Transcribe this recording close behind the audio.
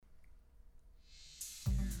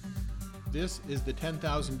This is the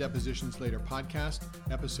 10,000 Depositions Later podcast,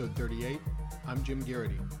 episode 38. I'm Jim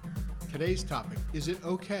Garrity. Today's topic: is it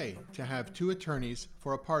okay to have two attorneys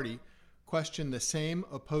for a party question the same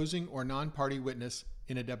opposing or non-party witness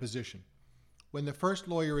in a deposition? When the first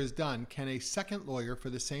lawyer is done, can a second lawyer for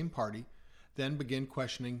the same party then begin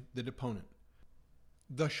questioning the deponent?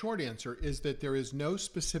 The short answer is that there is no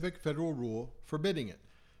specific federal rule forbidding it.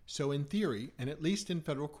 So in theory, and at least in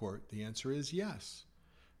federal court, the answer is yes.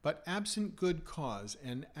 But absent good cause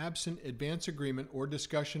and absent advance agreement or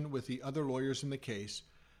discussion with the other lawyers in the case,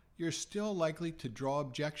 you're still likely to draw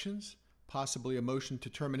objections, possibly a motion to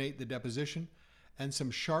terminate the deposition, and some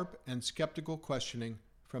sharp and skeptical questioning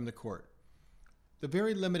from the court. The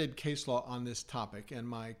very limited case law on this topic, and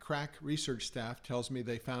my crack research staff tells me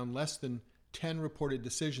they found less than 10 reported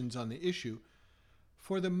decisions on the issue,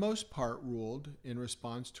 for the most part ruled, in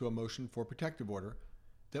response to a motion for protective order,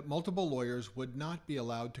 that multiple lawyers would not be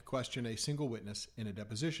allowed to question a single witness in a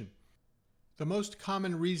deposition. The most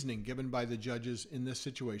common reasoning given by the judges in this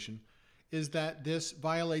situation is that this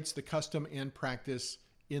violates the custom and practice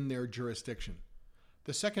in their jurisdiction.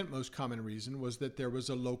 The second most common reason was that there was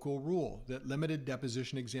a local rule that limited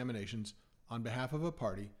deposition examinations on behalf of a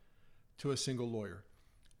party to a single lawyer.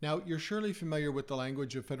 Now, you're surely familiar with the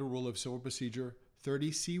language of Federal Rule of Civil Procedure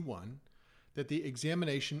 30C1, that the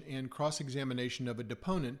examination and cross-examination of a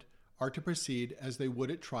deponent are to proceed as they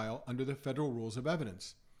would at trial under the Federal Rules of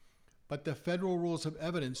Evidence. But the Federal Rules of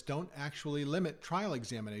Evidence don't actually limit trial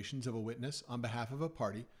examinations of a witness on behalf of a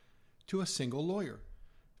party to a single lawyer.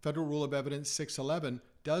 Federal Rule of Evidence 611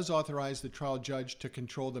 does authorize the trial judge to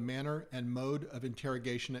control the manner and mode of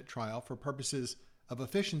interrogation at trial for purposes of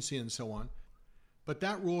efficiency and so on, but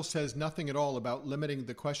that rule says nothing at all about limiting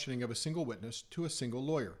the questioning of a single witness to a single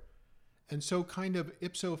lawyer. And so kind of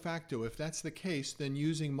ipso facto, if that's the case, then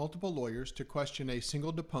using multiple lawyers to question a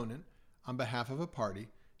single deponent on behalf of a party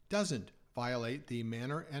doesn't violate the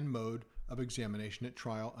manner and mode of examination at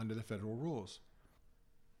trial under the federal rules.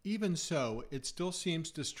 Even so, it still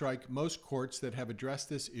seems to strike most courts that have addressed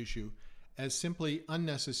this issue as simply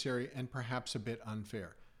unnecessary and perhaps a bit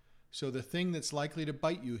unfair. So the thing that's likely to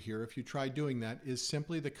bite you here if you try doing that is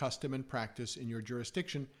simply the custom and practice in your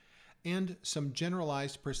jurisdiction and some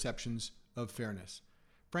generalized perceptions of fairness.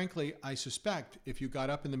 Frankly, I suspect if you got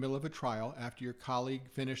up in the middle of a trial after your colleague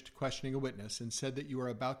finished questioning a witness and said that you were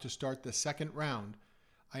about to start the second round,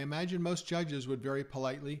 I imagine most judges would very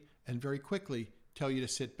politely and very quickly tell you to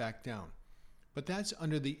sit back down. But that's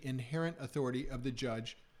under the inherent authority of the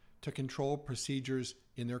judge to control procedures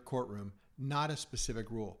in their courtroom, not a specific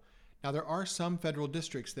rule. Now, there are some federal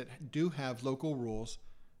districts that do have local rules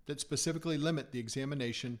that specifically limit the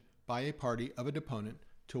examination by a party of a deponent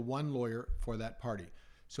to one lawyer for that party.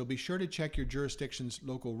 So be sure to check your jurisdiction's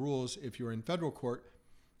local rules if you're in federal court,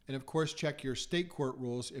 and of course check your state court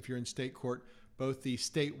rules if you're in state court, both the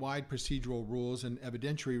statewide procedural rules and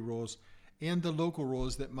evidentiary rules, and the local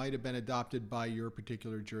rules that might have been adopted by your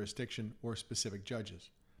particular jurisdiction or specific judges.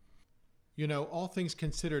 You know, all things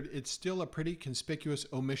considered, it's still a pretty conspicuous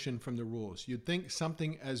omission from the rules. You'd think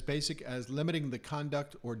something as basic as limiting the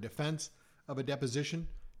conduct or defense of a deposition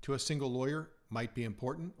to a single lawyer might be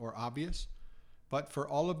important or obvious, but for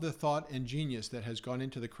all of the thought and genius that has gone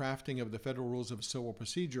into the crafting of the Federal Rules of Civil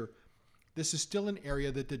Procedure, this is still an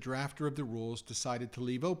area that the drafter of the rules decided to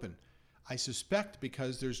leave open. I suspect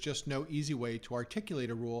because there's just no easy way to articulate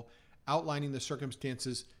a rule outlining the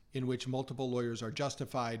circumstances in which multiple lawyers are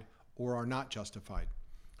justified or are not justified.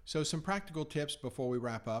 So some practical tips before we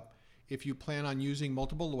wrap up if you plan on using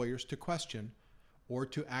multiple lawyers to question or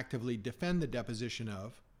to actively defend the deposition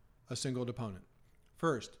of a single deponent.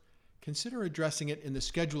 First, consider addressing it in the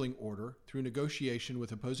scheduling order through negotiation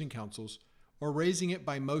with opposing counsels or raising it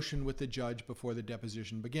by motion with the judge before the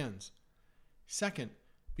deposition begins. Second,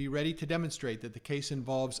 be ready to demonstrate that the case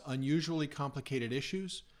involves unusually complicated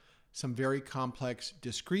issues, some very complex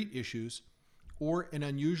discrete issues, or an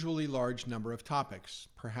unusually large number of topics,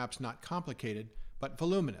 perhaps not complicated, but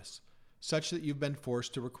voluminous, such that you've been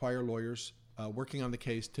forced to require lawyers working on the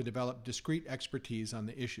case to develop discrete expertise on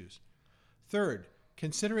the issues. Third,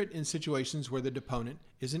 consider it in situations where the deponent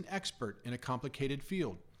is an expert in a complicated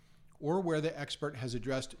field, or where the expert has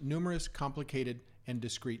addressed numerous complicated and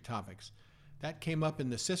discrete topics. That came up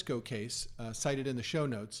in the CISCO case, cited in the show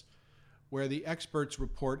notes, where the expert's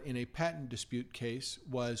report in a patent dispute case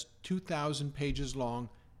was 2,000 pages long,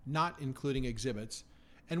 not including exhibits,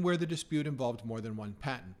 and where the dispute involved more than one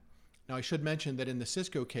patent. Now, I should mention that in the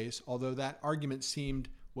CISCO case, although that argument seemed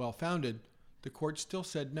well-founded, the court still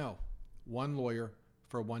said no, one lawyer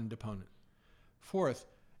for one deponent. Fourth,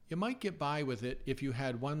 you might get by with it if you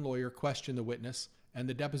had one lawyer question the witness and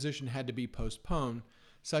the deposition had to be postponed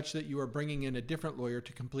such that you are bringing in a different lawyer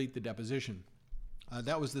to complete the deposition.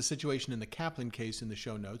 That was the situation in the Caplan case in the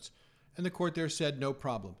show notes, and the court there said no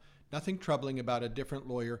problem. Nothing troubling about a different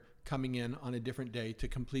lawyer coming in on a different day to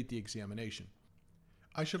complete the examination.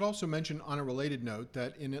 I should also mention on a related note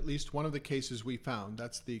that in at least one of the cases we found,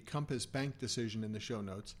 that's the Compass Bank decision in the show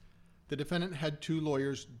notes, the defendant had two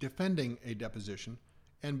lawyers defending a deposition,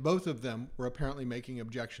 and both of them were apparently making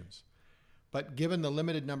objections. But given the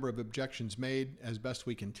limited number of objections made, as best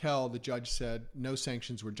we can tell, the judge said no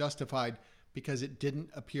sanctions were justified because it didn't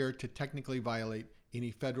appear to technically violate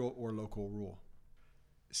any federal or local rule.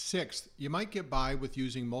 Sixth, you might get by with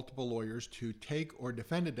using multiple lawyers to take or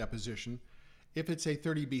defend a deposition if it's a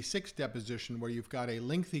 30B6 deposition where you've got a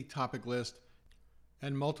lengthy topic list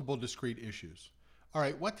and multiple discrete issues. All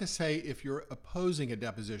right, what to say if you're opposing a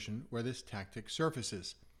deposition where this tactic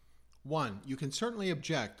surfaces? 1, you can certainly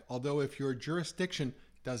object, although if your jurisdiction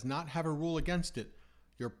does not have a rule against it,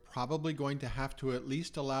 you're probably going to have to at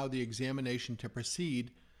least allow the examination to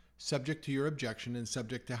proceed subject to your objection and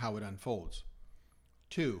subject to how it unfolds.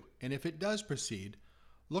 2, and if it does proceed,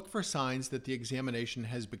 look for signs that the examination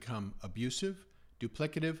has become abusive,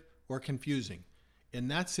 duplicative, or confusing. In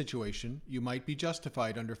that situation, you might be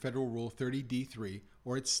justified under Federal Rule 30D3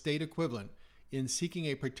 or its state equivalent in seeking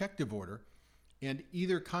a protective order and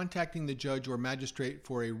either contacting the judge or magistrate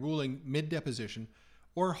for a ruling mid-deposition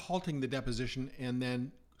or halting the deposition and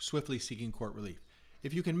then swiftly seeking court relief.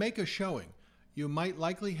 If you can make a showing, you might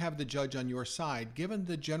likely have the judge on your side given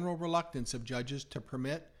the general reluctance of judges to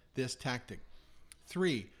permit this tactic.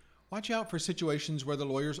 3, watch out for situations where the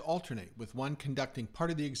lawyers alternate, with one conducting part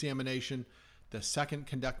of the examination, the second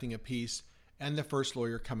conducting a piece, and the first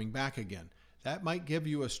lawyer coming back again. That might give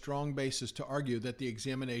you a strong basis to argue that the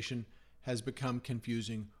examination has become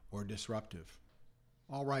confusing or disruptive.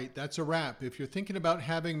 All right, that's a wrap. If you're thinking about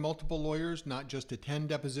having multiple lawyers, not just attend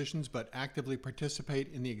depositions, but actively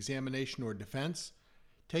participate in the examination or defense,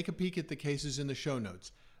 take a peek at the cases in the show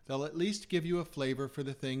notes. They'll at least give you a flavor for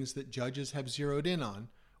the things that judges have zeroed in on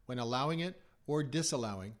when allowing it or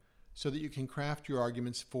disallowing, so that you can craft your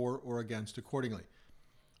arguments for or against accordingly.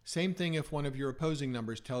 Same thing if one of your opposing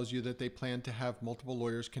numbers tells you that they plan to have multiple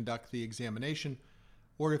lawyers conduct the examination,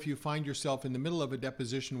 or if you find yourself in the middle of a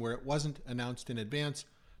deposition where it wasn't announced in advance,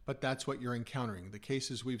 but that's what you're encountering. The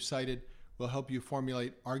cases we've cited will help you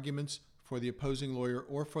formulate arguments for the opposing lawyer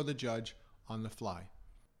or for the judge on the fly.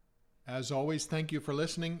 As always, thank you for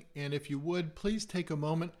listening, and if you would, please take a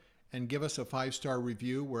moment and give us a 5-star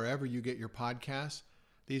review wherever you get your podcasts.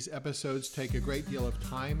 These episodes take a great deal of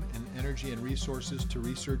time and energy and resources to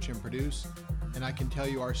research and produce, and I can tell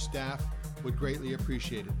you our staff would greatly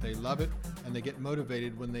appreciate it. They love it, and they get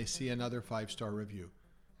motivated when they see another 5-star review.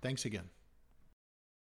 Thanks again.